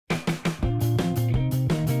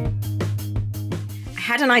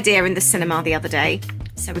had an idea in the cinema the other day,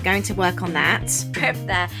 so we're going to work on that.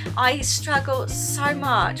 There, I struggle so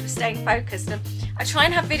much with staying focused, and I try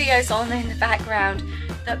and have videos on in the background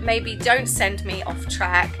that maybe don't send me off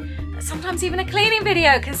track. Sometimes even a cleaning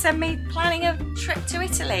video can send me planning a trip to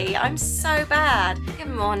Italy. I'm so bad.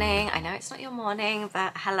 Good morning. I know it's not your morning,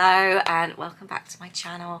 but hello and welcome back to my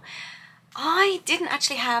channel. I didn't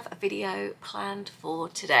actually have a video planned for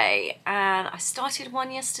today, and I started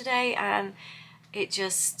one yesterday and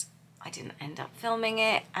I didn't end up filming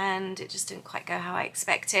it, and it just didn't quite go how I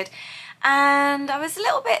expected. And I was a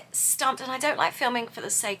little bit stumped, and I don't like filming for the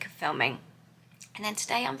sake of filming. And then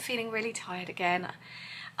today I'm feeling really tired again.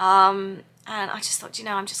 And I just thought, you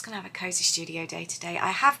know, I'm just going to have a cozy studio day today.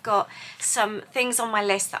 I have got some things on my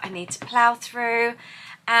list that I need to plow through,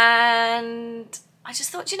 and I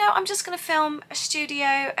just thought, you know, I'm just going to film a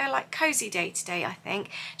studio, like cozy day today, I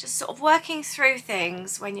think. Just sort of working through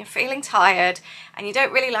things when you're feeling tired and you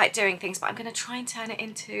don't really like doing things, but I'm going to try and turn it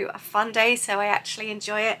into a fun day so I actually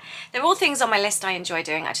enjoy it. They're all things on my list I enjoy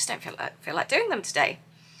doing. I just don't feel like doing them today.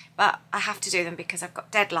 But I have to do them because I've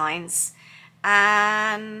got deadlines.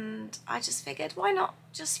 And I just figured, why not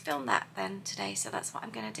just film that then today? So that's what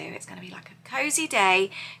I'm going to do. It's going to be like a cozy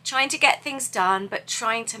day, trying to get things done, but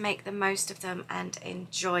trying to make the most of them and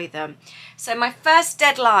enjoy them. So my first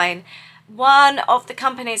deadline, one of the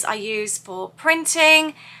companies I use for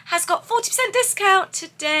printing has got 40% discount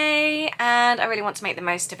today, and I really want to make the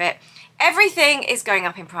most of it. Everything is going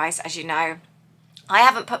up in price, as you know. I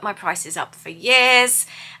haven't put my prices up for years,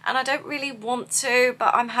 and I don't really want to,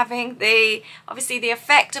 but I'm having obviously the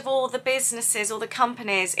effect of all the businesses, all the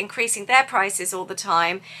companies increasing their prices all the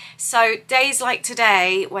time. So days like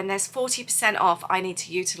today, when there's 40% off, I need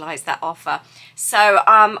to utilize that offer. So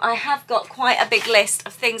I have got quite a big list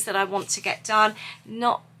of things that I want to get done.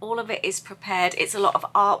 Not all of it is prepared. It's a lot of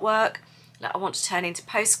artwork that I want to turn into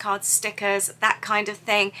postcards, stickers, that kind of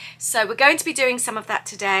thing. So we're going to be doing some of that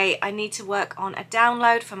today. I need to work on a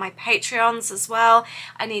download for my Patreons as well.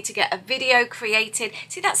 I need to get a video created.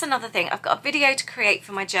 See, that's another thing. I've got a video to create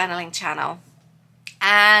for my journaling channel,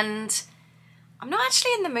 and I'm not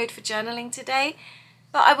actually in the mood for journaling today,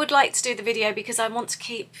 but I would like to do the video because I want to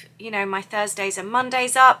keep, you know, my Thursdays and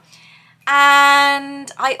Mondays up.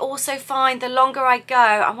 And I also find the longer I go,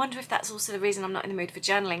 I wonder if that's also the reason I'm not in the mood for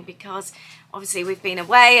journaling, because obviously we've been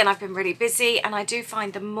away and I've been really busy, and I do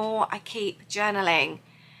find the more I keep journaling,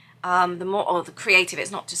 the more, or the creative,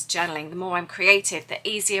 it's not just journaling, the more I'm creative, the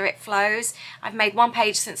easier it flows. I've made one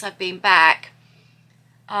page since I've been back,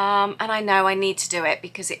 and I know I need to do it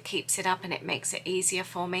because it keeps it up and it makes it easier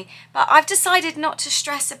for me. But I've decided not to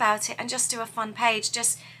stress about it and just do a fun page,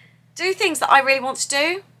 just do things that I really want to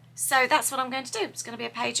do. So that's what I'm going to do. It's going to be a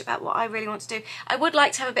page about what I really want to do. I would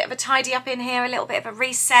like to have a bit of a tidy up in here, a little bit of a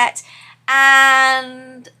reset,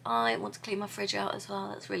 and I want to clean my fridge out as well.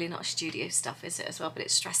 That's really not studio stuff, is it, as well, but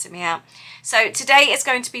it's stressing me out. So today is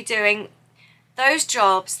going to be doing those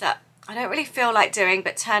jobs that I don't really feel like doing,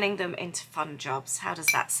 but turning them into fun jobs. How does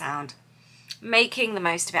that sound? Making the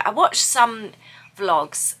most of it. I watched some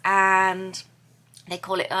vlogs and they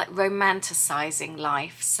call it like romanticizing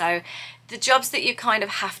life. So the jobs that you kind of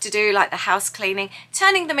have to do, like the house cleaning,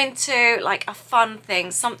 turning them into like a fun thing,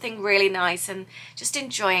 something really nice, and just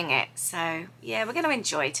enjoying it. So yeah, we're going to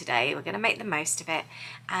enjoy today. We're going to make the most of it,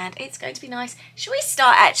 and it's going to be nice. Should we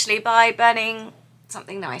start actually by burning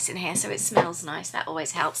something nice in here so it smells nice? That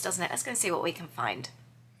always helps, doesn't it? Let's go and see what we can find.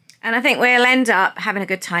 And I think we'll end up having a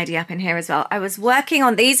good tidy up in here as well. I was working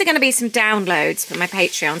on, these are going to be some downloads for my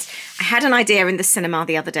Patreons. I had an idea in the cinema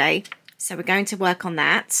the other day, so we're going to work on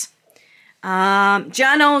that.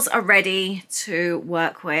 Journals are ready to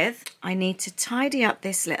work with. I need to tidy up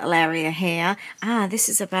this little area here. This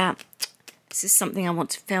is something I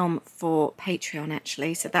want to film for Patreon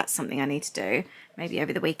actually, so that's something I need to do maybe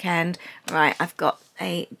over the weekend. Right, I've got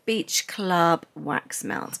a Beach Club wax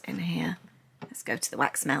melt in here. Let's go to the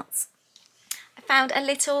wax melts. I found a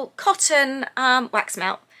little cotton wax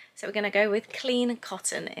melt, so we're going to go with clean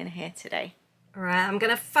cotton in here today. All right, I'm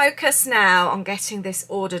going to focus now on getting this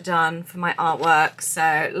order done for my artwork.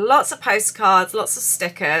 So lots of postcards, lots of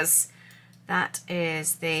stickers. That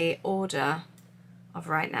is the order of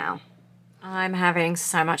right now. I'm having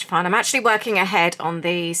so much fun. I'm actually working ahead on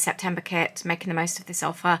the September kit, making the most of this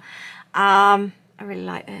offer. I really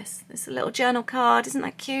like this. This is a little journal card. Isn't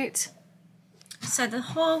that cute? So the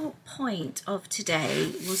whole point of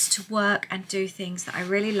today was to work and do things that I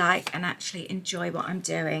really like and actually enjoy what I'm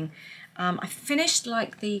doing. I finished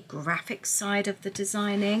like the graphic side of the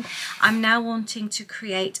designing. I'm now wanting to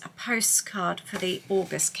create a postcard for the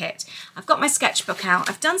August kit. I've got my sketchbook out.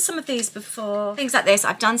 I've done some of these before, things like this.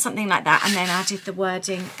 I've done something like that and then added the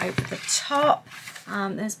wording over the top.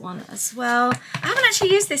 There's one as well. I haven't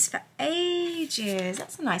actually used this for ages.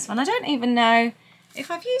 That's a nice one. I don't even know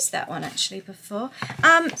if I've used that one actually before.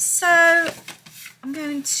 So I'm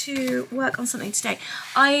going to work on something today.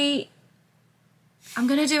 I'm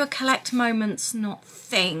going to do a collect moments, not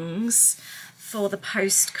things for the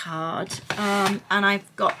postcard. And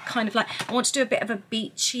I've got kind of like, I want to do a bit of a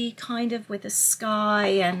beachy kind of with the sky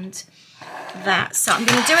and that. So I'm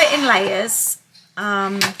going to do it in layers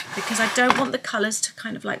because I don't want the colours to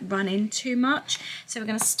kind of like run in too much. So we're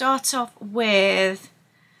going to start off with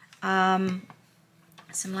some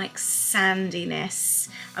like sandiness.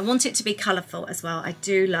 I want it to be colourful as well. I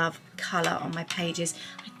do love colour on my pages.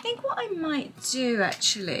 I think what I might do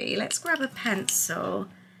actually, let's grab a pencil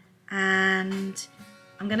and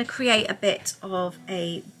I'm going to create a bit of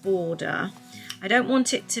a border. I don't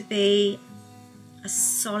want it to be a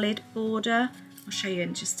solid border. I'll show you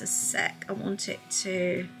in just a sec. I want it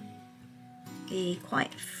to be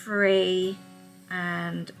quite free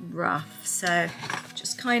and rough. So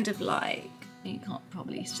just kind of like, you can't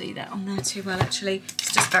probably see that on there too well actually.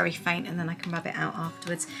 It's just very faint and then I can rub it out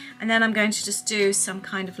afterwards. And then I'm going to just do some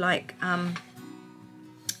kind of like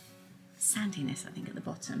sandiness I think at the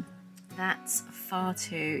bottom. That's far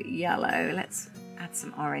too yellow. Let's add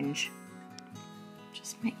some orange.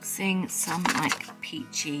 Just mixing some like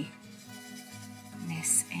peachiness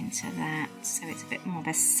into that so it's a bit more of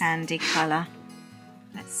a sandy colour.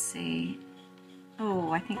 Let's see.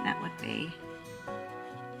 Oh, I think that would be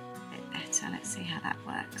better. Let's see how that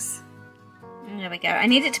works. There we go. I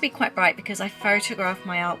need it to be quite bright because I photographed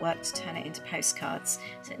my artwork to turn it into postcards,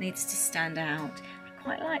 so it needs to stand out. I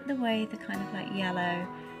quite like the way the kind of like yellow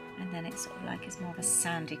and then it's sort of like is more of a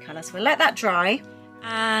sandy colour. So we'll let that dry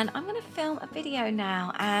and I'm going to film a video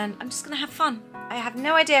now and I'm just going to have fun. I have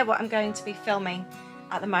no idea what I'm going to be filming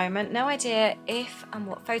at the moment, no idea if and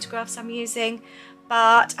what photographs I'm using,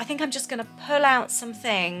 but I think I'm just going to pull out some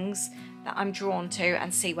things that I'm drawn to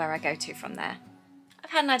and see where I go to from there.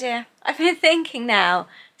 I've had an idea. I've been thinking now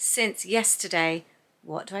since yesterday,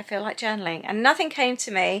 what do I feel like journaling? And nothing came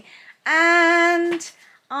to me. And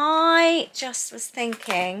I just was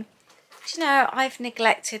thinking, do you know, I've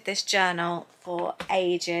neglected this journal for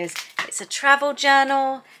ages. It's a travel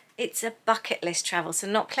journal. It's a bucket list travel, so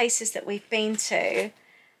not places that we've been to.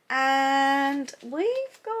 And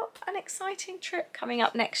we've got an exciting trip coming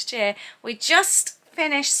up next year. We just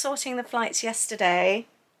finished sorting the flights yesterday.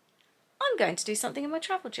 I'm going to do something in my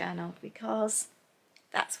travel journal because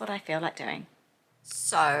that's what I feel like doing.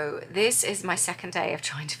 So this is my second day of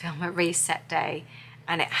trying to film a reset day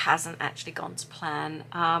and it hasn't actually gone to plan.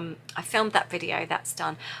 I filmed that video, that's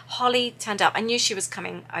done. Holly turned up. I knew she was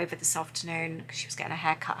coming over this afternoon because she was getting a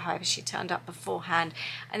haircut. However, she turned up beforehand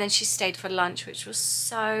and then she stayed for lunch, which was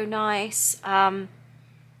so nice.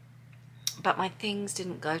 But my things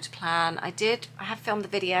didn't go to plan. I have filmed the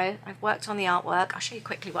video, I've worked on the artwork. I'll show you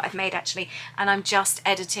quickly what I've made actually, and I'm just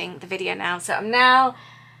editing the video now. So I'm now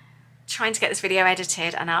trying to get this video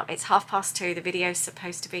edited and up. It's 2:30, the video's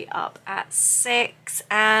supposed to be up at 6,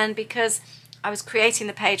 and because I was creating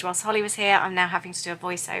the page whilst Holly was here, I'm now having to do a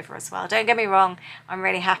voiceover as well. Don't get me wrong, I'm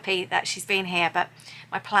really happy that she's been here, but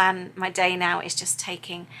my day now is just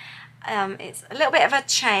taking it's a little bit of a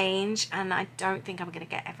change and I don't think I'm going to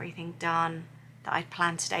get everything done that I'd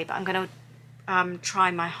planned today, but I'm going to try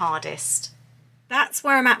my hardest. That's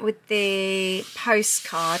where I'm at with the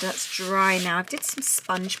postcard. That's dry now. I did some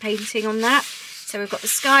sponge painting on that. So we've got the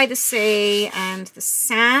sky, the sea and the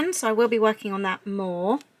sand. So I will be working on that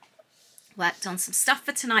more. Worked on some stuff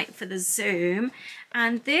for tonight for the Zoom.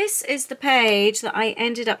 And this is the page that I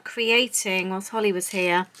ended up creating whilst Holly was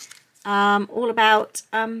here. All about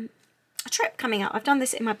a trip coming up. I've done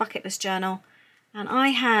this in my bucket list journal and I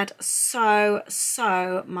had so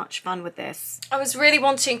much fun with this. I was really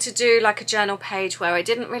wanting to do like a journal page where I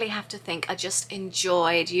didn't really have to think. I just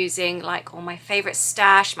enjoyed using like all my favorite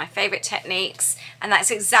stash, my favorite techniques, and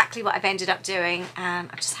that's exactly what I've ended up doing, and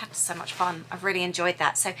I've just had so much fun. I've really enjoyed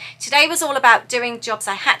that. So today was all about doing jobs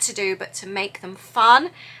I had to do but to make them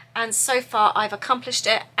fun. And so far I've accomplished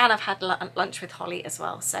it and I've had lunch with Holly as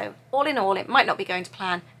well. So all in all, it might not be going to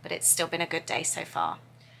plan, but it's still been a good day so far.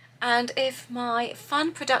 And if my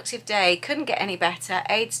fun, productive day couldn't get any better,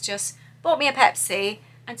 Aid's just bought me a Pepsi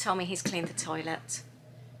and told me he's cleaned the toilet.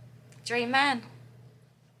 Dream man.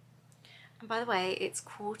 And by the way, it's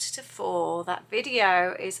 3:45. That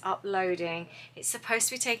video is uploading. It's supposed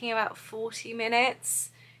to be taking about 40 minutes.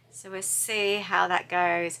 So we'll see how that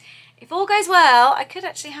goes. If all goes well, I could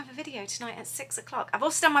actually have a video tonight at 6 o'clock. I've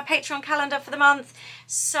also done my Patreon calendar for the month.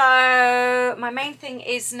 So my main thing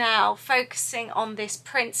is now focusing on this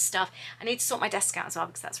print stuff. I need to sort my desk out as well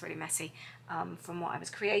because that's really messy from what I was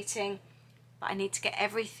creating. But I need to get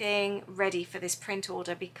everything ready for this print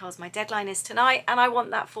order because my deadline is tonight and I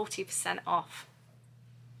want that 40% off.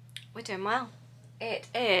 We're doing well. It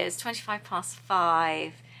is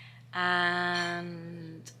 5:25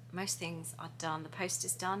 and most things are done. The post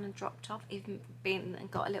is done and dropped off. Even been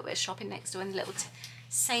and got a little bit of shopping next door in the little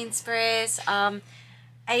Sainsbury's. A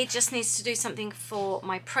just needs to do something for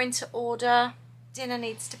my printer order. Dinner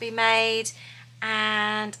needs to be made.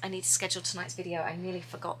 And I need to schedule tonight's video. I nearly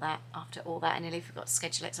forgot that after all that. I nearly forgot to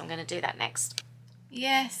schedule it, so I'm going to do that next.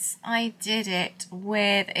 Yes, I did it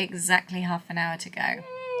with exactly half an hour to go.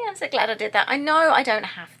 Yay, I'm so glad I did that. I know I don't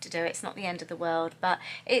have to do it. It's not the end of the world, but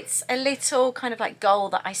it's a little kind of like goal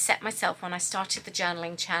that I set myself when I started the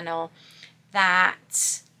journaling channel,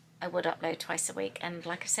 that I would upload twice a week. And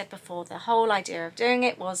like I said before, the whole idea of doing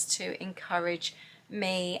it was to encourage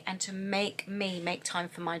me and to make me make time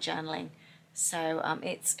for my journaling. So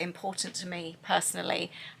it's important to me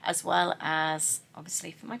personally, as well as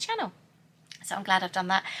obviously for my channel. So I'm glad I've done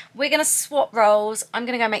that. We're going to swap roles. I'm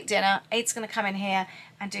going to go make dinner. Aid's going to come in here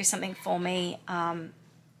and do something for me. A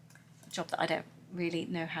job that I don't really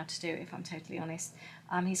know how to do, if I'm totally honest.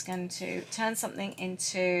 He's going to turn something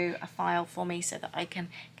into a file for me so that I can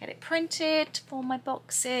get it printed for my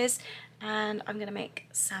boxes. And I'm going to make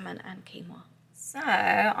salmon and quinoa. So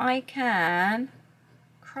I can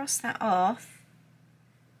cross that off,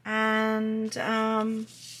 and I'm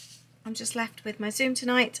just left with my Zoom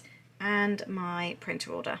tonight and my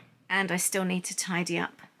printer order, and I still need to tidy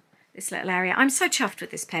up this little area. I'm so chuffed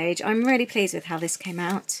with this page. I'm really pleased with how this came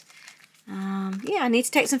out. Yeah, I need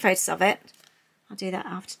to take some photos of it. I'll do that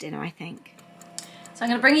after dinner, I think. So I'm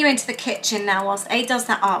going to bring you into the kitchen now whilst Aid does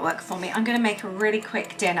that artwork for me. I'm going to make a really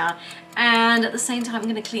quick dinner, and at the same time I'm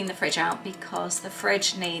going to clean the fridge out because the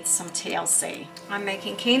fridge needs some TLC. I'm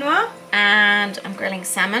making quinoa and I'm grilling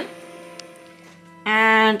salmon,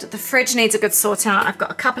 and the fridge needs a good sort out. I've got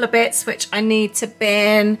a couple of bits which I need to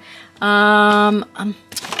bin. Got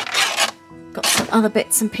some other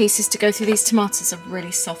bits and pieces to go through. These tomatoes are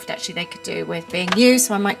really soft actually, they could do with being used,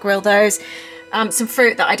 so I might grill those. Some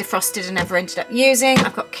fruit that I defrosted and never ended up using.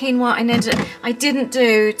 I've got quinoa. I didn't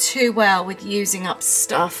do too well with using up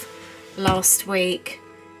stuff last week.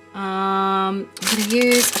 I'm going to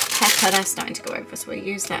use a pepper. They're starting to go over, so we'll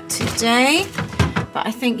use that today. But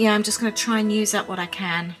I think, yeah, I'm just going to try and use up what I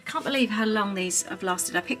can. I can't believe how long these have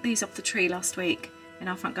lasted. I picked these off the tree last week in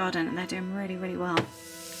our front garden and they're doing really, really well.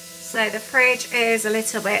 So the fridge is a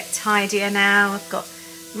little bit tidier now. I've got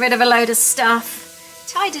rid of a load of stuff.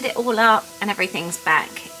 Tidied it all up and everything's back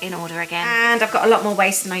in order again. And I've got a lot more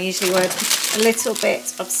waste than I usually would. A little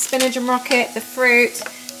bit of spinach and rocket, the fruit,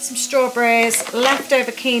 some strawberries,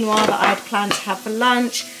 leftover quinoa that I had planned to have for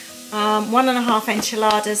lunch, 1.5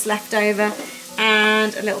 enchiladas left over,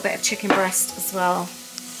 and a little bit of chicken breast as well.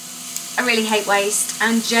 I really hate waste,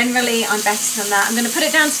 and generally I'm better than that. I'm going to put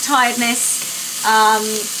it down to tiredness.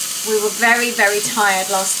 We were very, very tired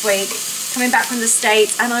last week, coming back from the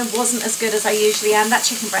States, and I wasn't as good as I usually am. That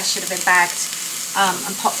chicken breast should have been bagged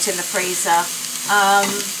and popped in the freezer.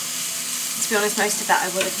 To be honest, most of that I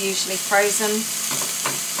would have usually frozen.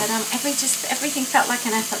 But everything felt like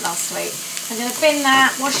an effort last week. I'm going to bin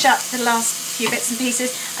that, wash up the last few bits and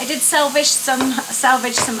pieces. I did salvage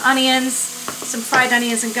some onions, some fried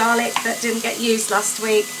onions and garlic that didn't get used last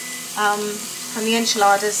week from the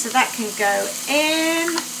enchiladas, so that can go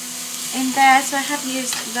in there. So I have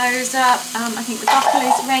used those up. I think the broccoli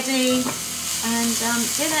is ready, and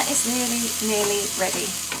dinner is nearly ready.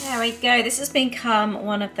 There we go. This has become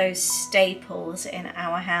one of those staples in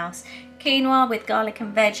our house. Quinoa with garlic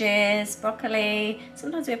and veggies, broccoli,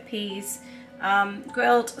 sometimes we have peas,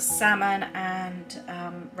 grilled salmon, and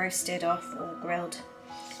roasted off or grilled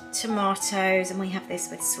tomatoes, and we have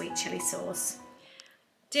this with sweet chili sauce.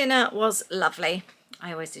 Dinner was lovely.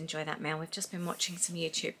 I always enjoy that meal. We've just been watching some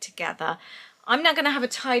YouTube together. I'm now going to have a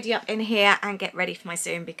tidy up in here and get ready for my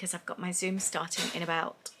Zoom because I've got my Zoom starting in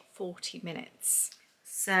about 40 minutes.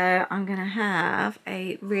 So I'm going to have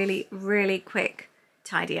a really, really quick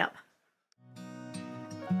tidy up.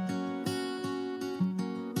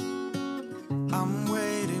 I'm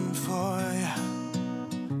waiting for you.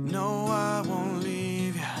 No, I won't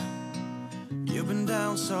leave you. You've been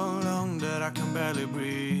down so long that I can barely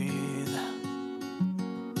breathe.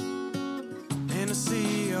 In a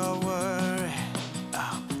sea of worry,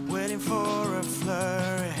 waiting for a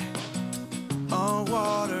flurry. All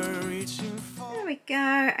water reaching for. There we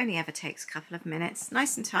go. Only ever takes a couple of minutes.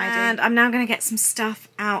 Nice and tidy. And I'm now going to get some stuff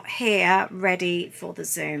out here ready for the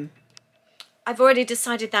Zoom. I've already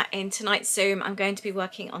decided that in tonight's Zoom I'm going to be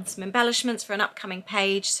working on some embellishments for an upcoming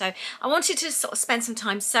page, so I wanted to sort of spend some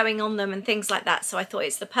time sewing on them and things like that, so I thought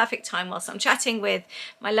it's the perfect time whilst I'm chatting with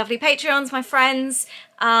my lovely Patreons, my friends.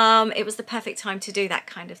 It was the perfect time to do that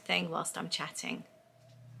kind of thing whilst I'm chatting.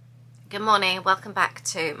 Good morning, welcome back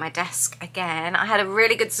to my desk again. I had a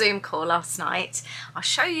really good Zoom call last night. I'll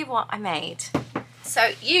show you what I made.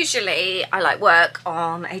 So usually I like work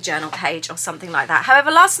on a journal page or something like that.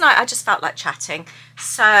 However, last night I just felt like chatting.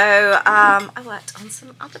 So I worked on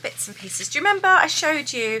some other bits and pieces. Do you remember I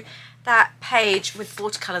showed you that page with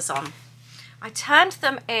watercolours on? I turned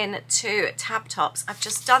them into tab tops. I've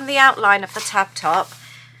just done the outline of the tab top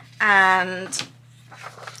and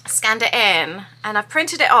scanned it in, and I've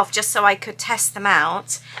printed it off just so I could test them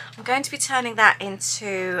out. I'm going to be turning that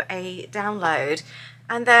into a download,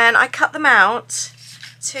 and then I cut them out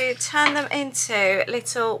to turn them into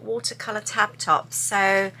little watercolour tab tops.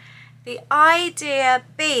 So the idea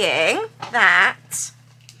being that,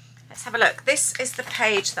 let's have a look. This is the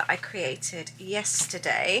page that I created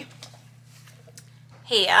yesterday.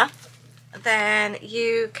 Here, then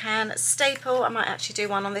you can staple, I might actually do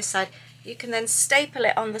one on this side. You can then staple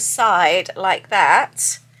it on the side like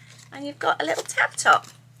that, and you've got a little tab top.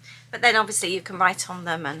 But then obviously you can write on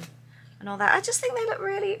them and all that. I just think they look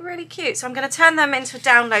really, really cute. So I'm going to turn them into a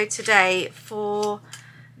download today for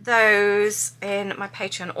those in my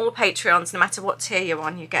Patreon. All Patreons, no matter what tier you're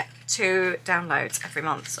on, you get 2 downloads every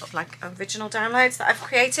month, sort of like original downloads that I've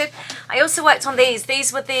created. I also worked on these.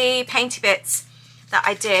 These were the painty bits that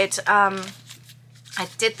I did. I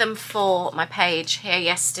did them for my page here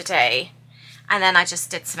yesterday, and then I just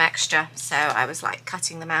did some extra, so I was like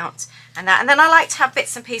cutting them out and that, and then I like to have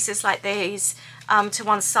bits and pieces like these to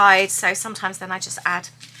one side, so sometimes then I just add,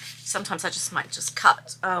 sometimes I just might just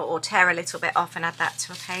cut or tear a little bit off and add that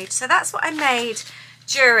to a page. So that's what I made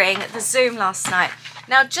during the Zoom last night.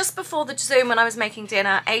 Now just before the Zoom, when I was making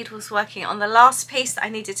dinner, Aid was working on the last piece that I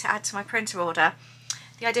needed to add to my printer order.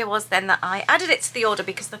 The idea was then that I added it to the order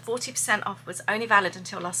because the 40% off was only valid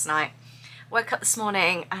until last night. Woke up this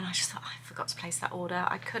morning and I just thought, I forgot to place that order.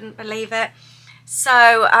 I couldn't believe it. So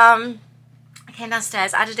I came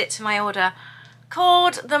downstairs, added it to my order,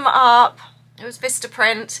 called them up. It was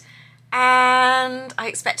Vistaprint, and I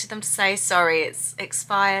expected them to say, sorry, it's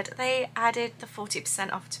expired. They added the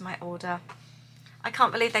 40% off to my order. I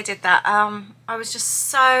can't believe they did that. I was just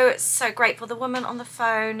so grateful. The woman on the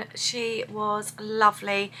phone, she was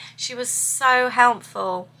lovely. She was so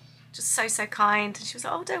helpful, just so kind. And she was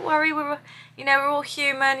like, oh, don't worry, we're all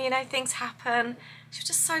human, things happen. She was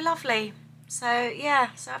just so lovely. So yeah,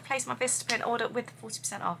 so I placed my Vistaprint order with the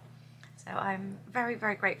 40% off. So I'm very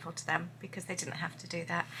grateful to them because they didn't have to do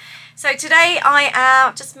that. So today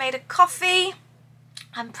I just made a coffee.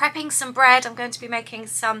 I'm prepping some bread. I'm going to be making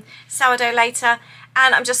some sourdough later,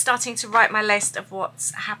 and I'm just starting to write my list of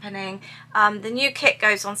what's happening. The new kit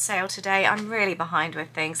goes on sale today. I'm really behind with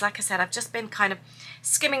things. Like I said, I've just been kind of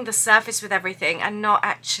skimming the surface with everything and not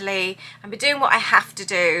actually, I've been doing what I have to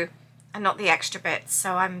do and not the extra bits.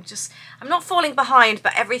 So I'm not falling behind,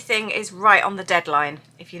 but everything is right on the deadline,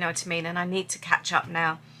 if you know what I mean, and I need to catch up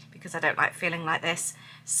now because I don't like feeling like this.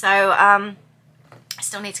 So I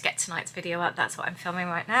still need to get tonight's video up. That's what I'm filming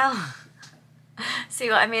right now. See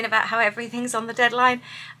what I mean about how everything's on the deadline.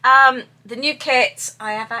 The new kit,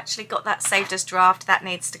 I have actually got that saved as draft. That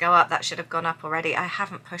needs to go up. That should have gone up already. I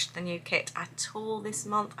haven't pushed the new kit at all this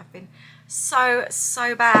month. I've been so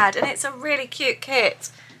bad, and it's a really cute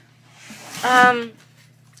kit.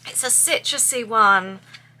 It's a citrusy one,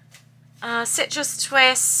 citrus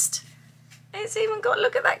twist. It's even got,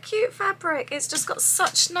 look at that cute fabric. It's just got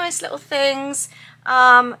such nice little things.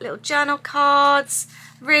 Little journal cards,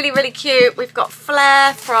 really cute. We've got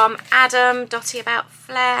Flair from Adam, Dotty About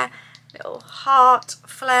Flair, little heart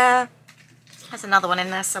Flair. There's another one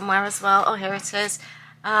in there somewhere as well. Oh, here it is.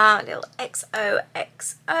 Little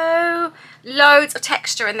XOXO. Loads of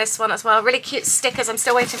texture in this one as well. Really cute stickers. I'm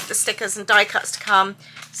still waiting for the stickers and die cuts to come.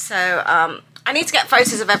 So I need to get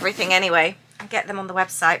photos of everything anyway and get them on the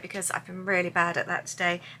website because I've been really bad at that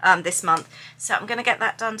today, this month. So I'm going to get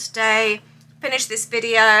that done today. Finish this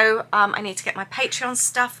video. I need to get my Patreon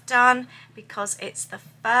stuff done because it's the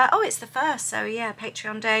first. Oh, it's the first. So yeah,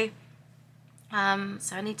 Patreon day.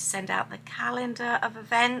 So I need to send out the calendar of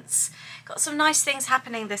events. Got some nice things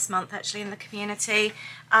happening this month actually in the community.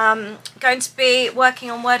 Going to be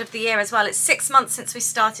working on Word of the Year as well. It's 6 months since we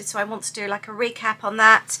started, so I want to do like a recap on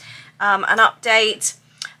that, an update.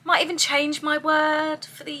 Might even change my word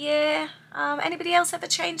for the year. Anybody else ever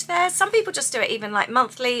change theirs? Some people just do it even like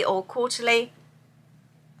monthly or quarterly.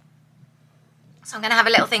 So I'm going to have a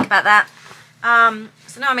little think about that.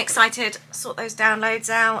 So now I'm excited. Sort those downloads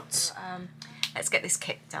out. Let's get this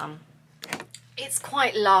kit done. It's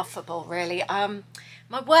quite laughable, really.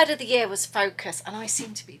 My word of the year was focus, and I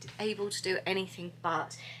seem to be able to do anything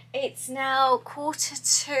but. It's now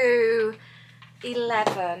 11:45.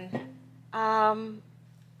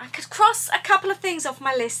 I could cross a couple of things off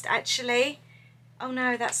my list, actually. Oh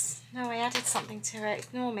no, I added something to it.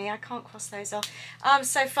 Ignore me, I can't cross those off.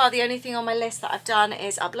 So far the only thing on my list that I've done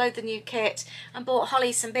is upload the new kit and bought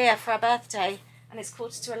Holly some beer for her birthday. And it's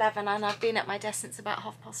 11:45 and I've been at my desk since about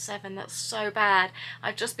 7:30. That's so bad.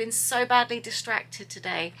 I've just been so badly distracted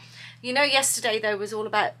today. You know, yesterday though was all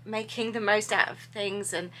about making the most out of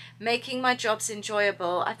things and making my jobs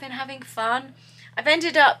enjoyable. I've been having fun. I've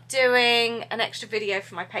ended up doing an extra video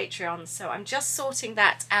for my Patreon, so I'm just sorting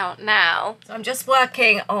that out now. So I'm just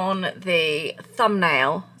working on the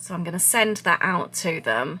thumbnail, so I'm going to send that out to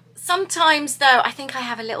them. Sometimes though, I think I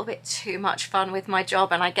have a little bit too much fun with my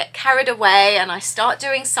job and I get carried away and I start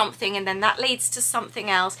doing something and then that leads to something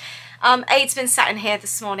else. Aid's been sat in here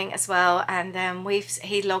this morning as well, and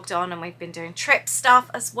he logged on and we've been doing trip stuff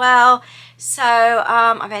as well. So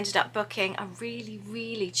I've ended up booking a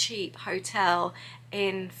really cheap hotel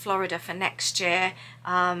in Florida for next year.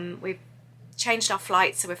 We've changed our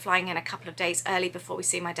flight, so we're flying in a couple of days early before we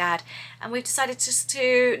see my dad, and we've decided just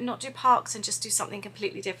to not do parks and just do something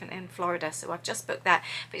completely different in Florida. So I've just booked that.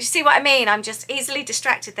 But you see what I mean? I'm just easily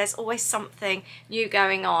distracted. There's always something new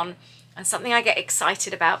going on and something I get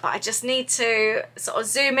excited about, but I just need to sort of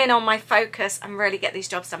zoom in on my focus and really get these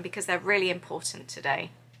jobs done because they're really important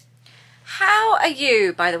today. How are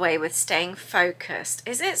you, by the way, with staying focused?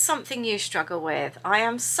 Is it something you struggle with? I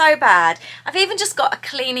am so bad. I've even just got a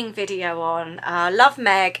cleaning video on. Love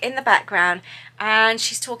Meg in the background, and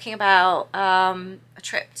she's talking about a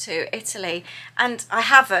trip to Italy, and I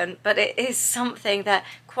haven't, but it is something that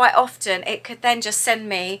quite often it could then just send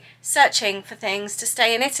me searching for things to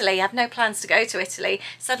stay in Italy. I have no plans to go to Italy.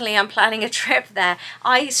 Suddenly I'm planning a trip there.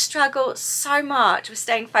 I struggle so much with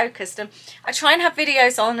staying focused, and I try and have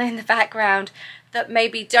videos on in the background that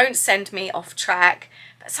maybe don't send me off track.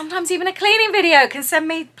 But sometimes even a cleaning video can send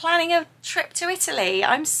me planning a trip to Italy.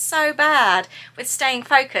 I'm so bad with staying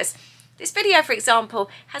focused. This video, for example,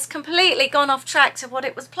 has completely gone off track to what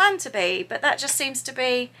it was planned to be, but that just seems to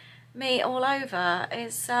be me all over.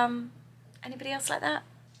 Is anybody else like that?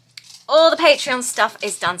 All the Patreon stuff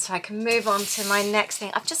is done, so I can move on to my next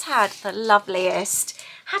thing. I've just had the loveliest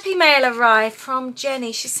happy mail arrive from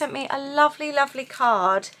Jenny. She sent me a lovely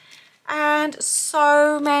card and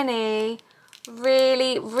so many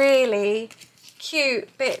really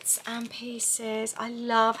cute bits and pieces. I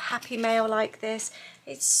love happy mail like this.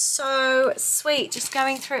 It's so sweet, just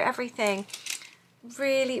going through everything.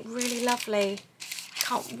 Really lovely.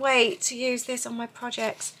 Can't wait to use this on my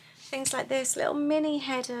projects. Things like this, little mini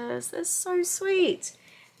headers, they're so sweet.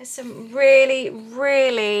 There's some really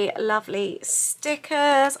lovely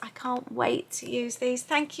stickers. I can't wait to use these.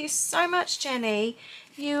 Thank you so much, Jenny.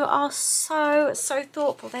 You are so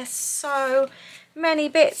thoughtful. There's so many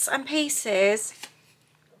bits and pieces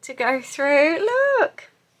to go through. Look,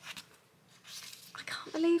 I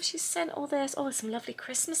can't believe she sent all this. Oh, some lovely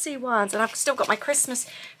Christmassy ones, and I've still got my Christmas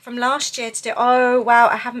from last year to do. Oh wow,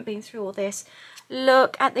 I haven't been through all this.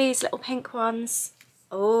 Look at these little pink ones.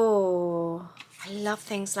 Oh, I love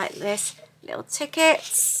things like this. Little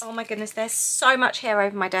tickets. Oh my goodness, there's so much here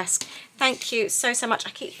over my desk. Thank you so much. I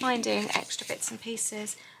keep finding extra bits and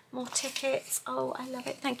pieces. More tickets. Oh, I love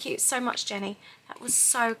it. Thank you so much, Jenny. That was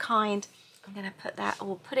so kind. I'm going to put that,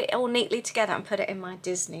 or put it all neatly together and put it in my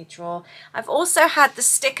Disney drawer. I've also had the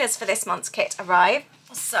stickers for this month's kit arrive.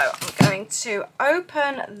 So I'm going to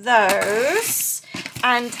open those,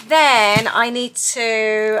 and then I need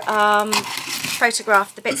to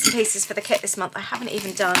photograph the bits and pieces for the kit this month. I haven't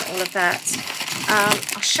even done all of that.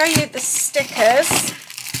 I'll show you the stickers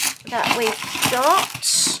that we've got.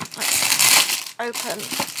 Let's open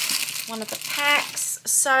one of the packs.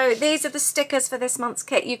 So these are the stickers for this month's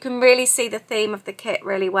kit. You can really see the theme of the kit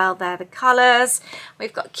really well there, the colours.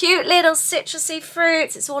 We've got cute little citrusy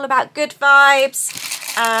fruits. It's all about good vibes,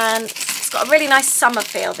 and it's got a really nice summer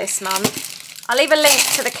feel this month. I'll leave a link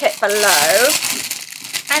to the kit below.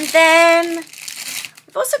 And then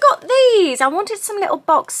we've also got these. I wanted some little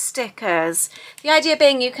box stickers. The idea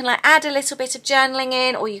being you can like add a little bit of journaling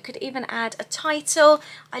in, or you could even add a title.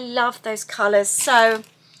 I love those colours. So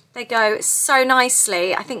They go so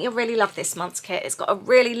nicely. I think you'll really love this month's kit. It's got a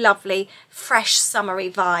really lovely, fresh,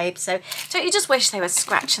 summery vibe. So don't you just wish they were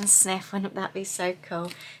scratch and sniff? Wouldn't that be so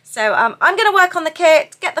cool? So I'm going to work on the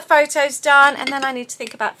kit, get the photos done, and then I need to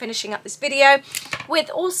think about finishing up this video with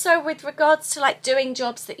regards to like doing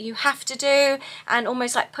jobs that you have to do and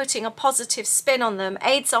almost like putting a positive spin on them.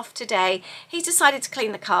 Aid's off today. He decided to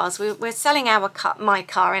clean the cars. We're selling my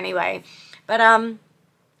car anyway. But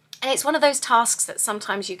and it's one of those tasks that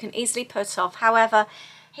sometimes you can easily put off. However,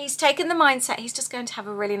 he's taken the mindset he's just going to have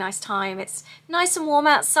a really nice time. It's nice and warm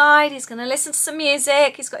outside. He's going to listen to some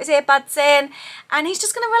music. He's got his earbuds in and he's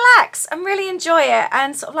just going to relax and really enjoy it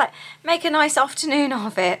and sort of like make a nice afternoon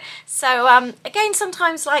of it. So again,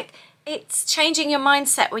 sometimes like it's changing your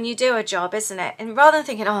mindset when you do a job, isn't it? And rather than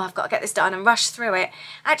thinking, oh, I've got to get this done and rush through it,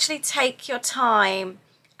 actually take your time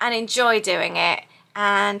and enjoy doing it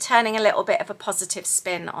and turning a little bit of a positive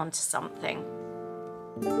spin onto something.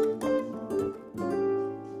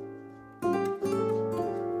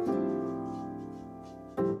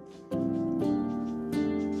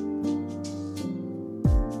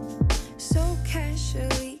 So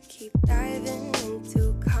casually keep diving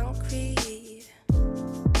into concrete,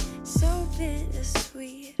 so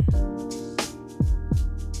bittersweet,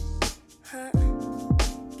 huh?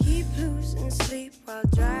 Keep losing sleep while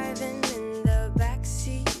driving in the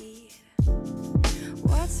backseat.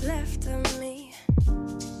 What's left of me?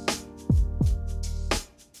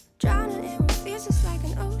 Drowning in what feels just like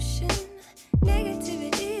an ocean.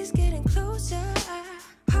 Negativity is getting closer.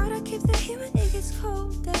 Hard to keep the heat when it gets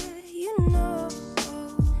colder. You know,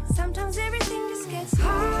 sometimes everything just gets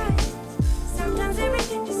hard. Sometimes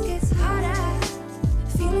everything just gets harder.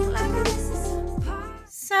 Feeling like I'm missing some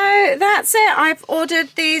parts. So that's it. I've ordered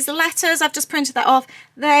these letters. I've just printed that off.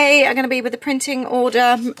 They are going to be with the printing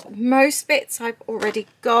order. Most bits I've already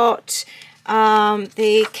got.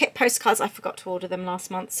 The kit postcards, I forgot to order them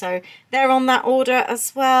last month, so they're on that order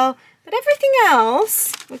as well. But everything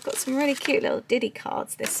else, we've got some really cute little Diddy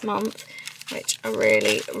cards this month, which are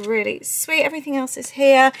really, really sweet. Everything else is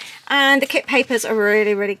here. And the kit papers are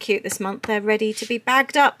really, really cute this month. They're ready to be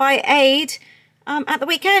bagged up by Aid at the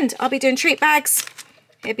weekend. I'll be doing treat bags.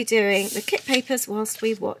 He'll be doing the kit papers whilst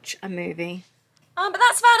we watch a movie. But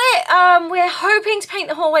that's about it. We're hoping to paint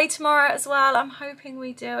the hallway tomorrow as well. I'm hoping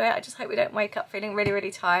we do it. I just hope we don't wake up feeling really,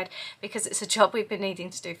 really tired because it's a job we've been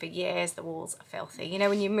needing to do for years. The walls are filthy. You know,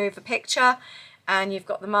 when you move a picture and you've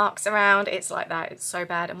got the marks around, it's like that. It's so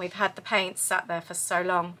bad. And we've had the paint sat there for so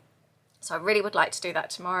long. So I really would like to do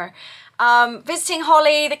that tomorrow. Visiting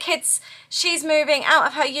Holly, the kids, she's moving out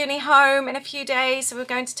of her uni home in a few days. So we're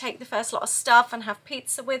going to take the first lot of stuff and have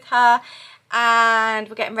pizza with her. And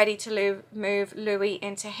we're getting ready to move Louis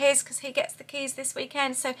into his because he gets the keys this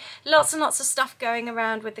weekend. So lots and lots of stuff going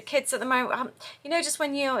around with the kids at the moment. You know, just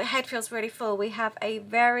when your head feels really full, we have a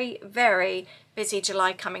very, very busy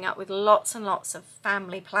July coming up with lots and lots of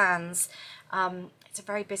family plans. It's a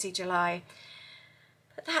very busy July.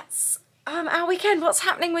 But that's our weekend. What's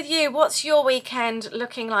happening with you? What's your weekend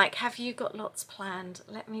looking like? Have you got lots planned?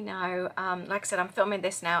 Let me know. Like I said, I'm filming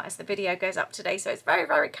this now as the video goes up today, so it's very,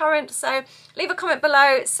 very current. So leave a comment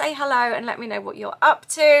below, say hello, and let me know what you're up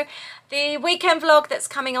to. The weekend vlog that's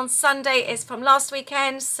coming on Sunday is from last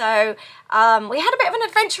weekend. So we had a bit of an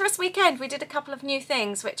adventurous weekend. We did a couple of new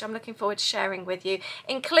things, which I'm looking forward to sharing with you,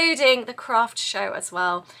 including the craft show as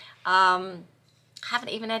well. Haven't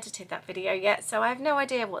even edited that video yet, so I have no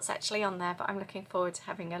idea what's actually on there, but I'm looking forward to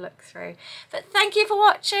having a look through. But thank you for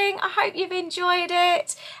watching. I hope you've enjoyed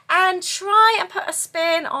it, and try and put a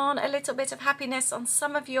spin on a little bit of happiness on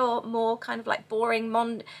some of your more kind of like boring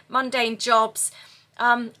mundane jobs.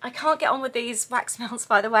 I can't get on with these wax melts,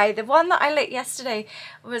 by the way. The one that I lit yesterday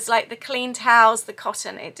was like the clean towels, the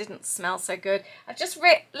cotton. It didn't smell so good. I've just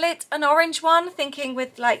lit an orange one, thinking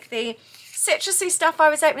with like the citrusy stuff I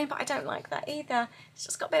was opening, but I don't like that either. It's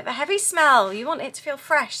just got a bit of a heavy smell. You want it to feel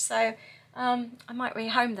fresh, so I might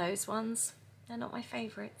rehome those ones. They're not my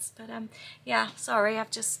favourites, but yeah, sorry, I've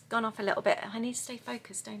just gone off a little bit. I need to stay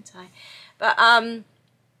focused, don't I? But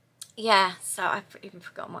yeah, so I've even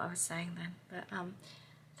forgotten what I was saying then. But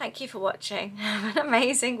thank you for watching. Have an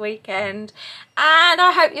amazing weekend, and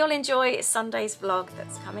I hope you'll enjoy Sunday's vlog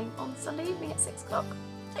that's coming on Sunday evening at 6 o'clock.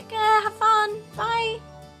 Take care, have fun.